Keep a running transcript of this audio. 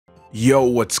Yo,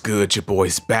 what's good? Your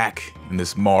boy's back in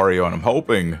this Mario, and I'm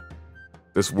hoping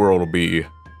this world will be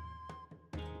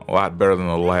a lot better than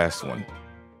the last one.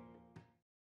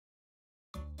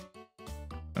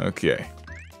 Okay.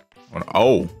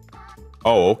 Oh,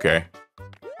 okay.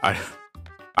 I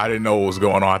didn't know what was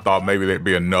going on. I thought maybe there'd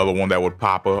be another one that would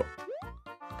pop up.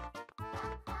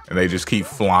 And they just keep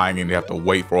flying and you have to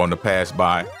wait for one to pass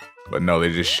by. But no,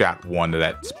 they just shot one to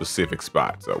that specific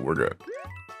spot, so we're good.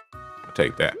 I'll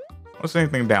take that. What's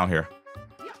anything down here?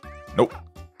 Nope.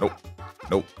 Nope.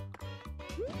 Nope.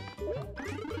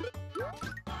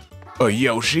 A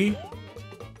Yoshi?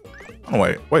 Oh,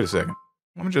 wait a second.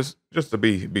 Let me just to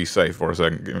be safe for a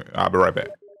second. I'll be right back.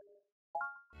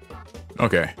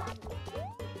 Okay.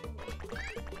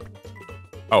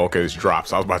 Oh, okay, this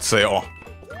drops. I was about to say, oh,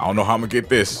 I don't know how I'm gonna get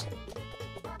this.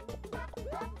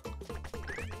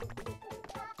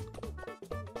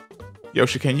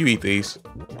 Yoshi, can you eat these?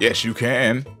 Yes, you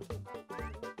can.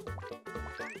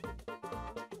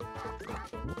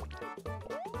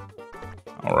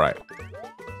 All right.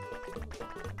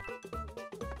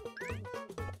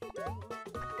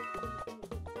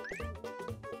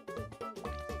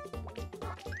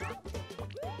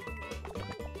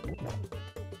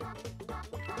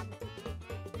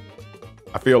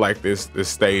 I feel like this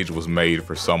stage was made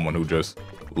for someone who just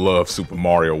loves Super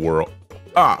Mario World.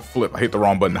 Ah, flip, I hit the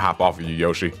wrong button to hop off of you,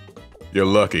 Yoshi. You're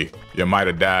lucky. You might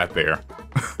have died there.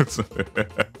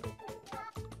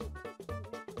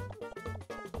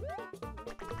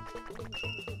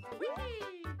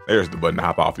 There's the button to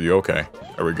hop off of you. Okay,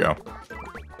 there we go.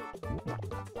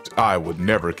 I would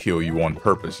never kill you on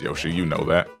purpose, Yoshi. You know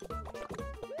that.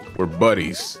 We're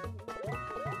buddies.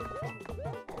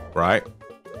 Right?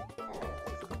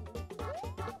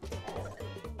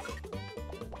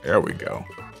 There we go.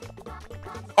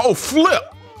 Oh, flip!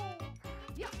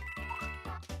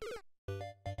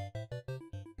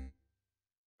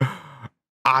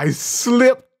 I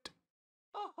slipped.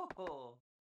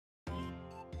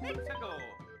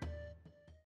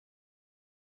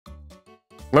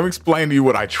 Let me explain to you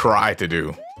what I tried to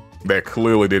do that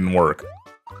clearly didn't work.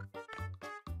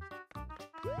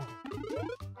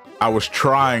 I was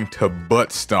trying to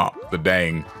butt stomp the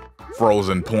dang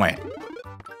frozen plant.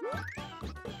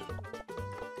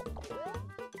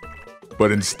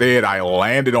 But instead, I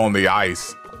landed on the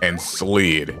ice and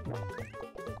slid.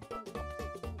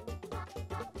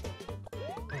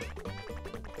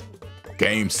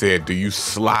 Game said, do you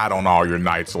slide on all your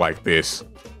nights like this?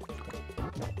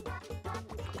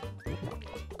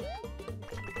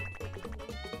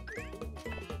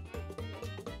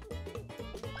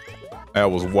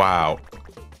 That was wild.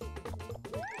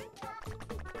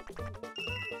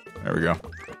 There we go.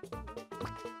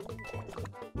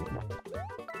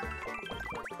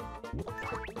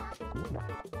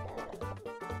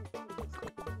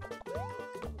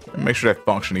 Make sure that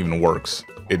function even works.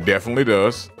 It definitely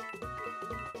does.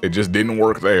 It just didn't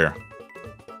work there.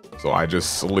 So I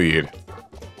just slid.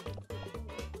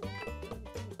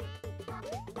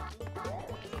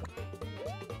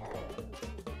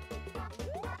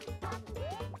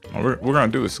 We're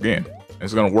gonna do this again.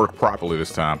 It's gonna work properly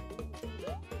this time.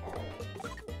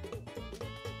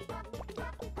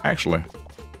 Actually,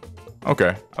 okay.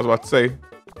 I was about to say,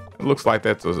 it looks like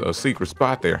that's a secret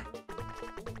spot there.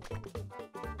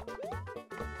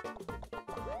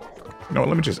 You know what,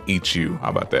 let me just eat you. How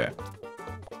about that?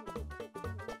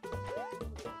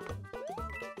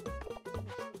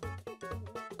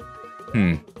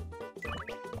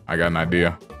 I got an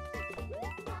idea.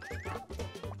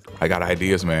 I got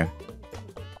ideas, man.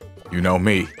 You know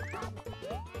me.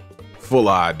 Full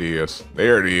of ideas.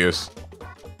 There it is.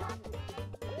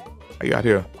 How you out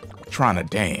here trying to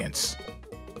dance?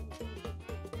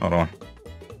 Hold on.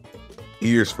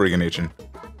 Ears freaking itching.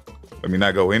 Let me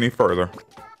not go any further.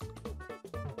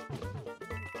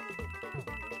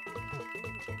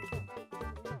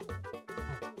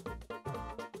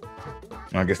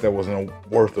 I guess that wasn't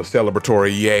worth a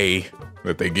celebratory yay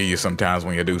that they give you sometimes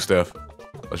when you do stuff.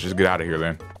 Let's just get out of here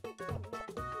then.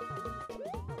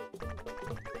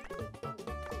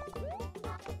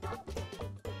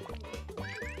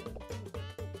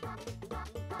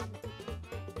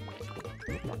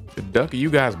 The duck are you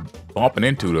guys bumping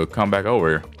into to come back over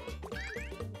here?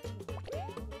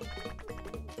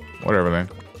 Whatever then.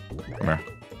 Come here.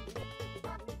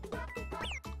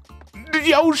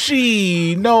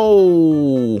 Yoshi!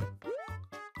 No!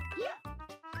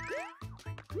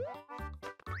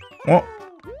 Well,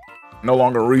 no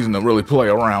longer a reason to really play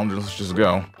around. Let's just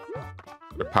go.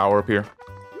 The power up here?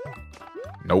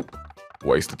 Nope.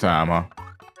 Waste of time, huh?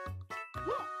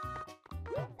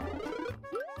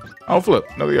 Oh, flip.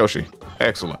 Another Yoshi.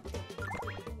 Excellent.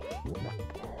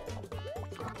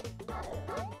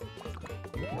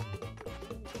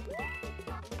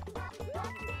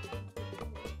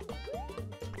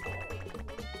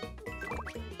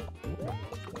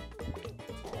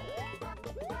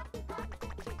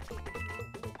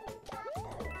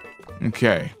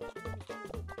 Okay.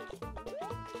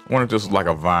 I wonder if this was like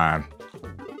a vine.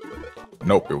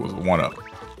 Nope, it was one up.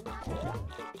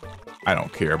 I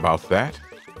don't care about that.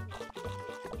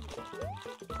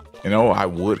 You know, I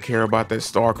would care about that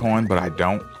star coin, but I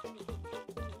don't.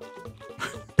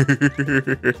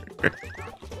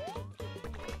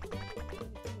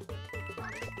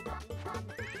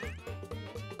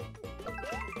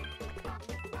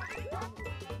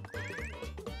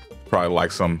 Probably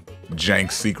like some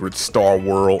jank secret Star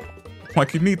World.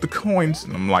 Like, you need the coins.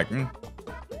 And I'm like,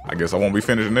 I guess I won't be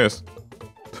finishing this.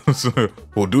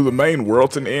 We'll do the main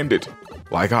worlds and end it.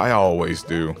 Like I always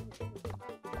do.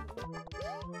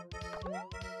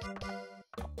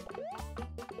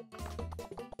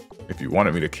 If you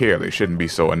wanted me to care, they shouldn't be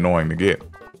so annoying to get.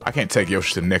 I can't take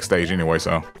Yoshi to the next stage anyway,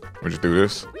 so we'll just do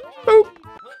this. Boop.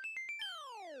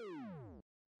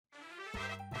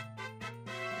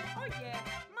 Oh yeah,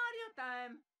 Mario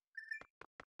time.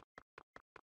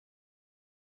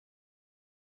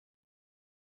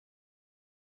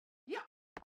 Yeah.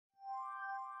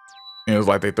 It was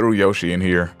like they threw Yoshi in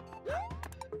here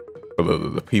for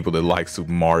the people that like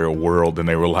Super Mario World, and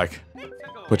they were like,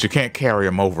 but you can't carry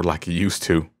him over like you used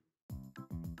to.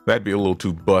 That'd be a little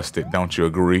too busted, don't you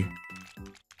agree?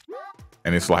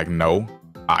 And it's like, no,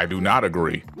 I do not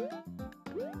agree.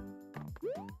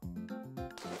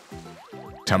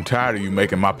 I'm tired of you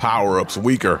making my power-ups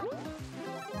weaker.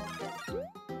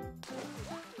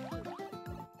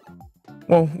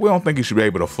 Well, we don't think you should be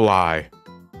able to fly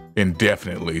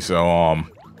indefinitely, so,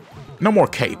 no more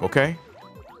cape, okay?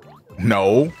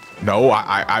 No,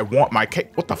 I want my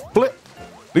cape. What the flip?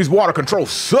 These water controls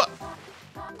suck.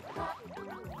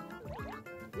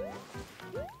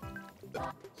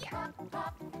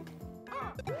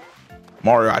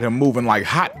 Mario out here moving like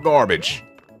hot garbage.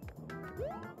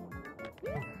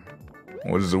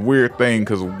 Which is a weird thing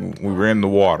because we were in the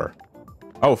water.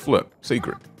 Oh, flip.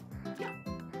 Secret.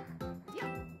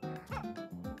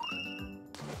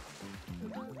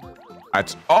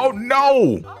 Oh,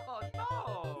 no!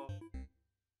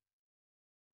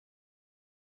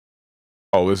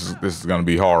 Oh, this is gonna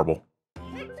be horrible.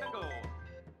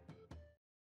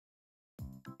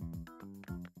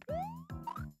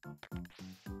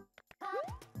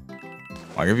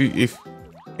 Like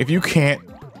if you can't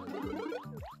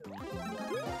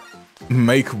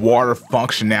make water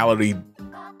functionality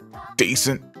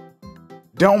decent,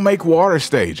 don't make water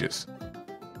stages.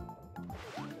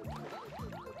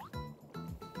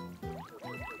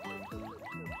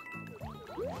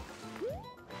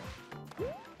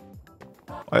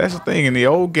 Well, that's the thing, in the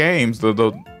old games,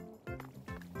 the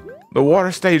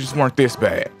water stages weren't this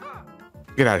bad.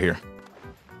 Get out of here.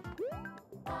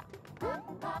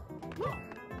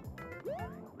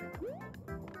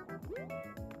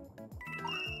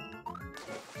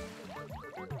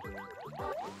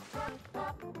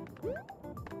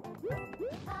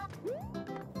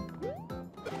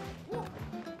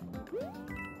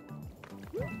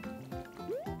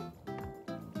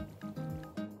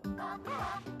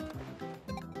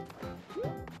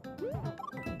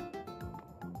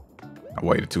 I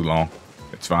waited too long.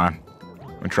 It's fine.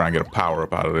 I'm gonna try and get a power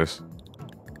up out of this.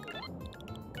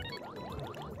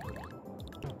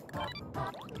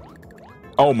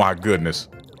 Oh my goodness.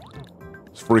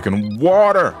 It's freaking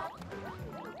water.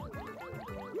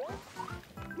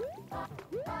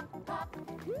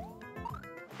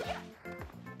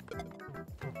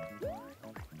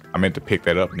 I meant to pick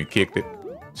that up and he kicked it.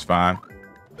 It's fine.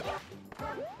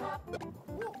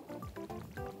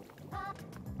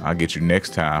 I'll get you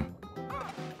next time.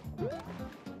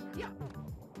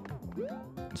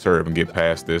 Let's hurry up and get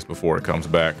past this before it comes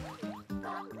back.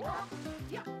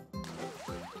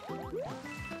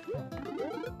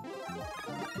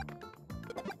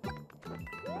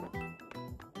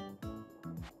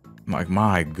 Like,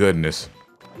 my goodness.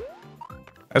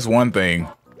 That's one thing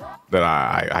that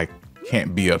I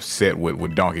can't be upset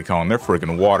with Donkey Kong. Their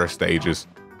freaking water stages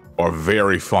are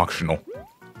very functional.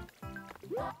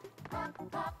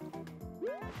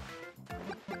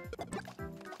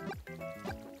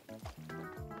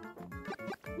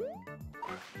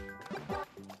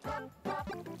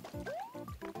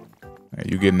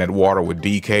 You getting that water with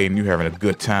DK and you having a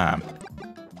good time.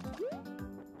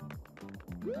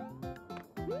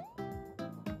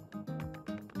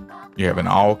 You're having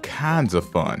all kinds of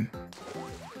fun.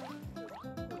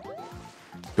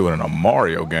 Doing it in a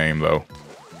Mario game, though.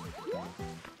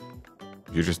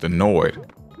 You're just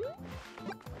annoyed.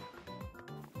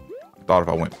 I thought if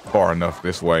I went far enough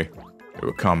this way, it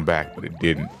would come back, but it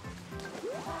didn't.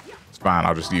 It's fine,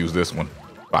 I'll just use this one.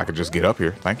 If I could just get up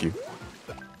here, thank you.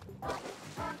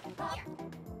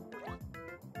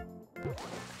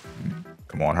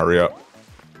 Come on, hurry up.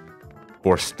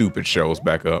 Before stupid shows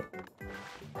back up.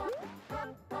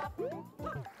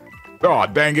 Oh,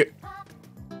 dang it.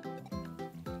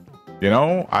 You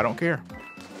know, I don't care.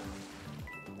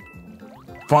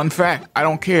 Fun fact, I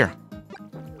don't care.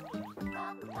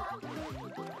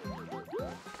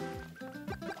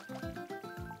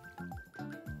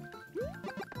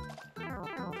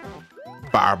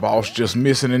 Fireball's just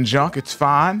missing in junk. It's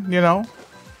fine, you know.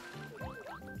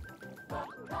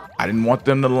 I didn't want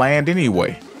them to land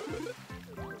anyway.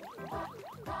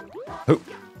 Oh,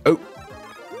 oh.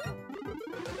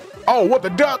 Oh, what the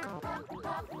duck?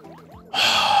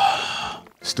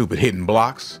 Stupid hidden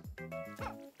blocks.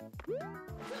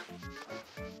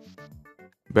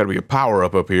 Better be a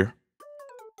power-up up here.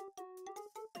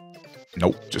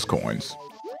 Nope, just coins.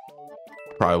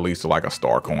 Probably leads to like a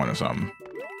star coin or something.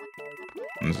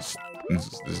 This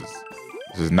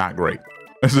is not great.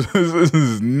 This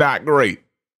is not great.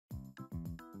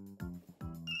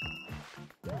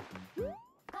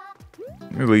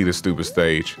 Let me leave this stupid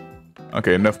stage.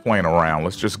 Okay, enough playing around.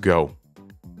 Let's just go.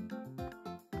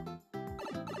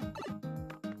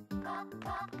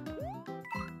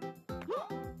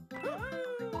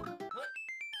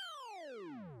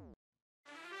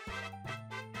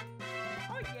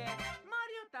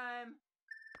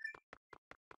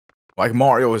 Like,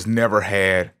 Mario has never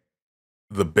had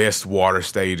the best water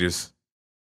stages,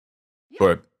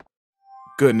 but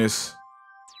goodness,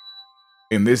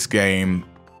 in this game,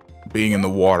 being in the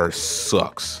water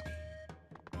sucks.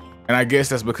 And I guess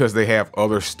that's because they have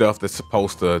other stuff that's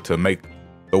supposed to make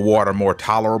the water more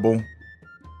tolerable,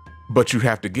 but you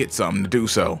have to get something to do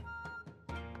so.